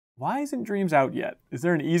Why isn't Dreams out yet? Is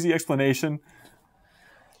there an easy explanation?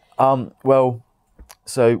 Well,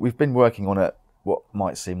 so we've been working on it what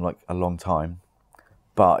might seem like a long time,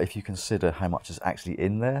 but if you consider how much is actually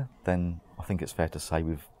in there, then I think it's fair to say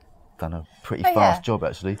we've done a pretty fast job,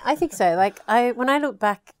 actually. I think so. Like when I look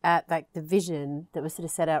back at like the vision that was sort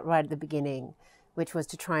of set out right at the beginning, which was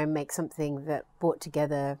to try and make something that brought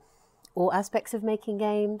together all aspects of making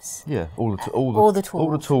games. Yeah, all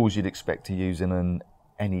the tools you'd expect to use in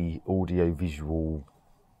any audio visual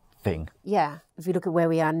thing. Yeah, if you look at where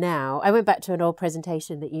we are now, I went back to an old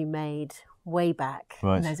presentation that you made way back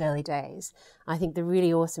in those early days. I think the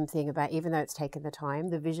really awesome thing about, even though it's taken the time,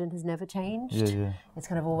 the vision has never changed. Yeah. It's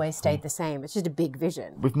kind of always stayed the same. It's just a big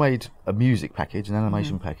vision. We've made a music package, an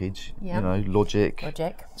animation package, you know, Logic,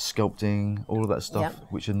 sculpting, all of that stuff,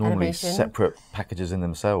 which are normally separate packages in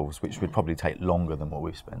themselves, which would probably take longer than what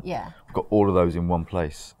we've spent. Yeah. We've got all of those in one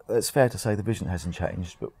place. It's fair to say the vision hasn't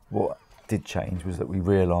changed, but what did change was that we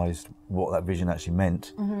realised what that vision actually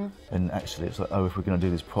meant, and actually it's like, oh, if we're going to do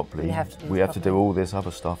this properly, we have to do all this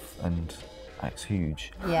other stuff, and that's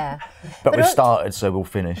huge. Yeah. But we've started, so we'll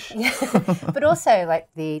finish. Yeah. But also, like,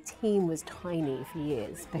 the team was tiny for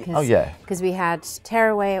years because because we had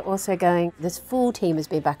Tearaway also going. This full team has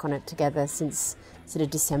been back on it together since sort of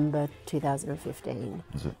December 2015.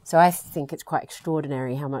 Is it? So I think it's quite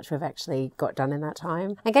extraordinary how much we've actually got done in that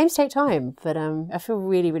time. And games take time, but I feel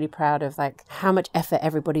really, really proud of like how much effort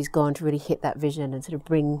everybody's gone to really hit that vision and sort of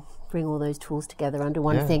bring all those tools together under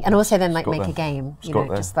one thing. And also then like make a game, you know,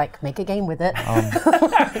 just like make a game with it.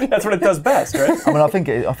 That's what it does best, right? I mean, I think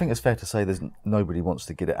it's fair to say there's nobody wants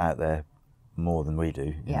to get it out there more than we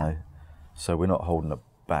do, you know. So we're not holding it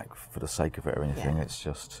back for the sake of it or anything. It's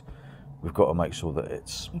just we've got to make sure that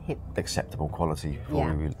it's acceptable quality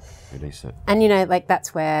before we release it. And you know, like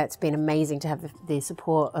that's where it's been amazing to have the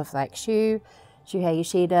support of like Shuhei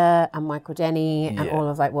Yoshida and Michael Denny and all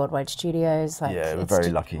of like Worldwide Studios. Like, we're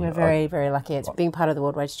very lucky. We're very, very lucky. It's being part of the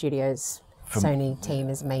Worldwide Studios Sony team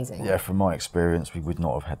is amazing. Yeah, from my experience, we would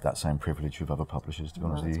not have had that same privilege with other publishers, to be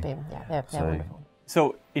honest with you. They're wonderful.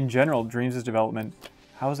 So in general, Dreams' development,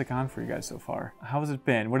 how has it gone for you guys so far? How has it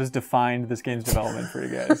been? What has defined this game's development for you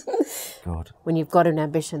guys? God. When you've got an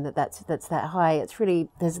ambition that's that high, it's really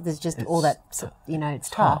there's just all that, you know,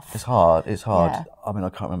 it's tough. It's hard. Yeah. I mean, I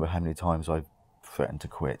can't remember how many times I've threatened to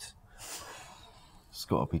quit. It's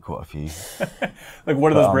got to be quite a few. Like,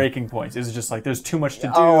 what are those breaking points? Is it just like there's too much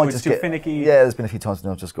to do? It's too finicky? Yeah, there's been a few times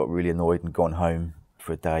when I've just got really annoyed and gone home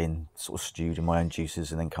for a day and sort of stewed in my own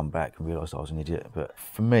juices and then come back and realised I was an idiot. But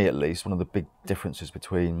for me, at least, one of the big differences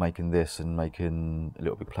between making this and making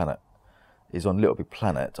Little Big Planet is on Little Big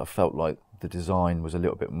Planet, I felt like the design was a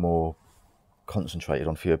little bit more concentrated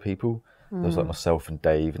on fewer people. There was like myself and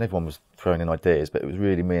Dave, and everyone was throwing in ideas, but it was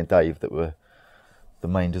really me and Dave that were the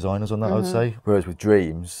main designers on that, I would say. Whereas with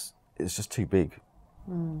Dreams, it's just too big.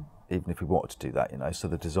 Even if we wanted to do that, you know, so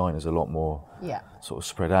the design is a lot more sort of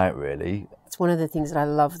spread out, really. It's one of the things that I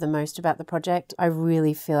love the most about the project. I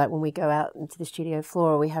really feel like when we go out into the studio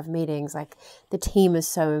floor or we have meetings, like the team is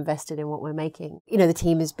so invested in what we're making. You know, the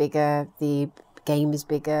team is bigger, the game is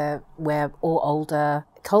bigger, we're all older.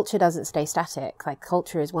 Culture doesn't stay static. Like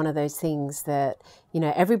culture is one of those things that, you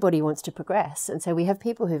know, everybody wants to progress. And so we have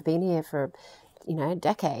people who've been here for, you know, a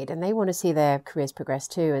decade and they want to see their careers progress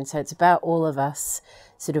too. And so it's about all of us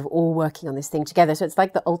sort of all working on this thing together. So it's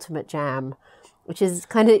like the ultimate jam, which is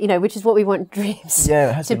kind of, you know, which is what we want Dreams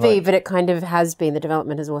to be, but it kind of has been, the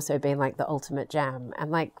development has also been like the ultimate jam. And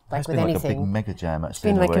like with anything. It's been like a big mega jam, actually.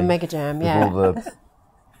 It's been like a mega jam, with all the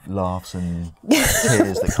laughs and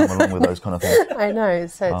tears that come along with those kind of things. I know,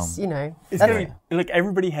 so it's, you know. It's like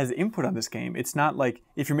everybody has input on this game. It's not like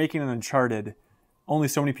if you're making an Uncharted, only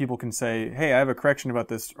so many people can say, hey, I have a correction about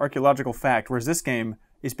this archaeological fact, whereas this game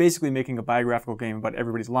is basically making a biographical game about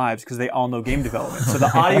everybody's lives because they all know game development. So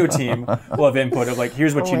the audio team will have input of like,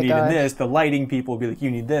 here's what you need in this. The lighting people will be like,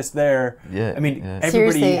 you need this there. Yeah, I mean,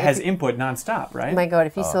 everybody has input nonstop, right? Oh my God,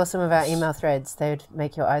 if you saw some of our email threads, they'd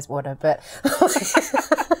make your eyes water. But,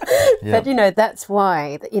 but you know, that's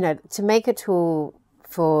why, you know, to make a tool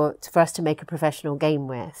for us to make a professional game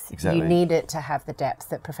with, you need it to have the depth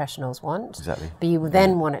that professionals want. Exactly. But you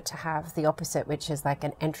then want it to have the opposite, which is like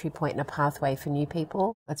an entry point and a pathway for new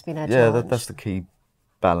people. That's been our challenge. That's the key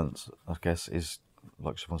balance, I guess, is,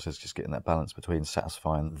 like Siobhan says, just getting that balance between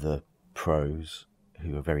satisfying the pros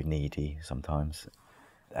who are very needy sometimes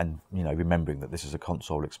and, you know, remembering that this is a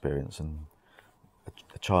console experience and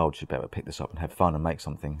a child should be able to pick this up and have fun and make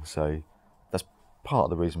something. So that's part of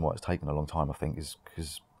the reason why it's taken a long time, I think, is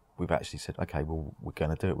because we've actually said, okay, well, we're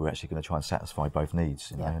going to do it. We're actually going to try and satisfy both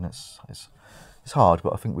needs, you know, and it's hard,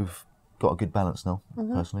 but I think we've got a good balance now,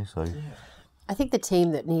 personally. So I think the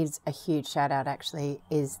team that needs a huge shout out actually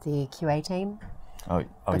is the QA team. oh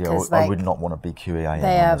yeah, Because, I would not want to be QA.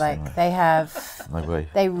 They are on this like, thing. they have, No way.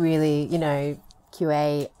 they really, you know,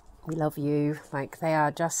 QA, we love you. Like, they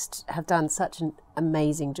are just, have done such an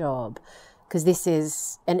amazing job. Because this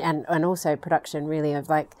is, and also production really of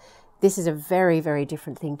like, this is a very, very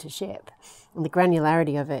different thing to ship. And the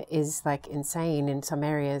granularity of it is like insane in some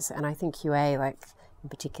areas. And I think QA, like in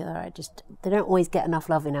particular, they don't always get enough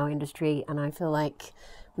love in our industry. And I feel like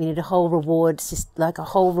we need a whole reward, just like a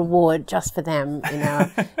whole reward just for them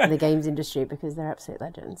in the games industry, because they're absolute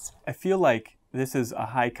legends. I feel like this is a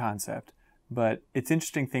high concept, but it's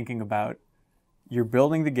interesting thinking about you're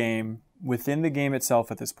building the game within the game itself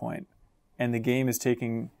at this point, and the game is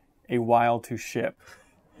taking a while to ship.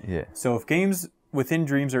 Yeah. So if games within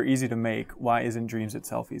Dreams are easy to make, why isn't Dreams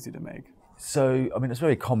itself easy to make? So, I mean, it's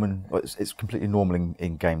very common, it's completely normal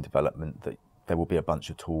in game development that there will be a bunch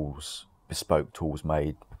of tools, bespoke tools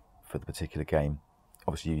made for the particular game.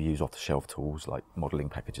 Obviously, you use off-the-shelf tools like modelling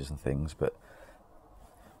packages and things, but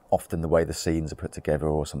often the way the scenes are put together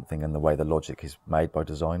or something and the way the logic is made by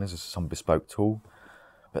designers is some bespoke tool,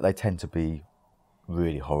 but they tend to be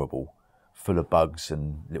really horrible, full of bugs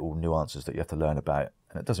and little nuances that you have to learn about.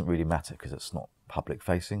 And it doesn't really matter because it's not public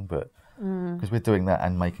facing, but because we're doing that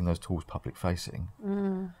and making those tools public facing,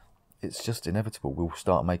 it's just inevitable. We'll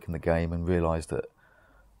start making the game and realise that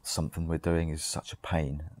something we're doing is such a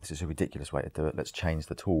pain. This is a ridiculous way to do it. Let's change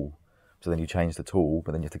the tool. So then you change the tool,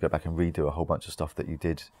 but then you have to go back and redo a whole bunch of stuff that you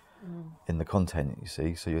did in the content, you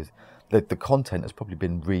see. So the content has probably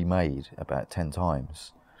been remade about 10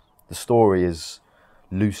 times. The story is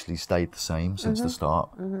loosely stayed the same since the start,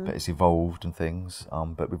 but it's evolved and things.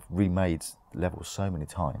 But we've remade levels so many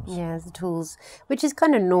times. Yeah, the tools, which is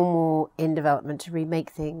kind of normal in development to remake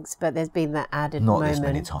things, but there's been that added Not moment. this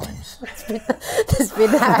many times. There's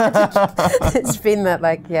been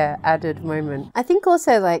that added moment. I think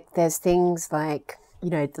also like there's things like, you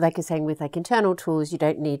know, like you're saying with like internal tools, you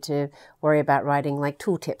don't need to worry about writing like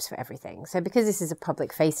tooltips for everything. So because this is a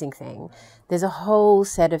public facing thing, there's a whole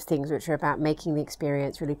set of things which are about making the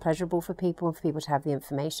experience really pleasurable for people and for people to have the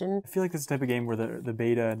information. I feel like this is the type of game where the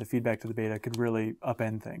beta and the feedback to the beta could really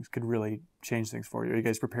upend things, could really change things for you. Are you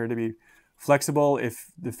guys prepared to be flexible if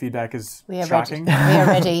the feedback is shocking? We are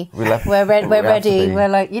ready. We're ready. be. We're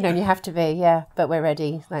like, you know, you have to be, yeah, but we're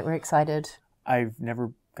ready. Like, we're excited. I've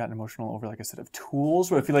never gotten emotional over like a set of tools,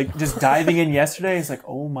 but I feel like just diving in yesterday, it's like,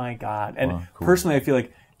 oh my God. And cool. personally, I feel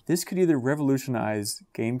like this could either revolutionize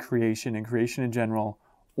game creation and creation in general,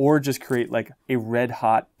 or just create like a red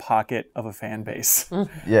hot pocket of a fan base.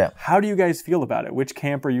 Yeah. How do you guys feel about it? Which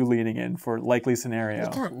camp are you leaning in for likely scenario?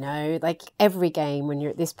 You can't know. Like every game, when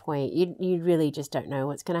you're at this point, you really just don't know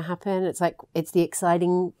what's going to happen. It's like, it's the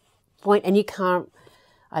exciting point, and you can't,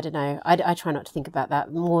 I don't know. I try not to think about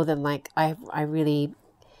that more than like, I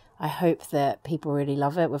hope that people really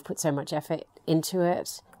love it. We've put so much effort into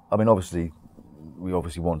it. I mean, we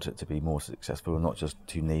obviously want it to be more successful and not just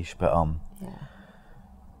too niche, but Yeah.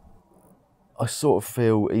 I sort of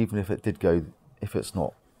feel even if it's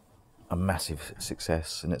not a massive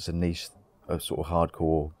success and it's a niche, a sort of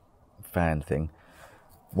hardcore fan thing,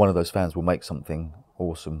 one of those fans will make something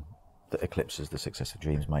awesome that eclipses the success of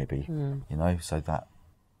Dreams, maybe, you know, so that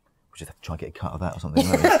we should have to try and get a cut of that or something.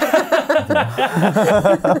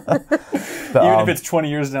 But, even if it's 20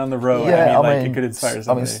 years down the road, it could inspire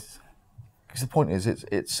somebody. Because the point is,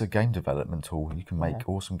 it's a game development tool. You can make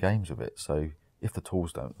awesome games with it. So if the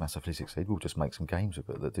tools don't massively succeed, we'll just make some games with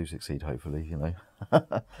it that do succeed, hopefully, you know.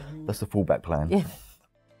 That's the fallback plan. Yeah.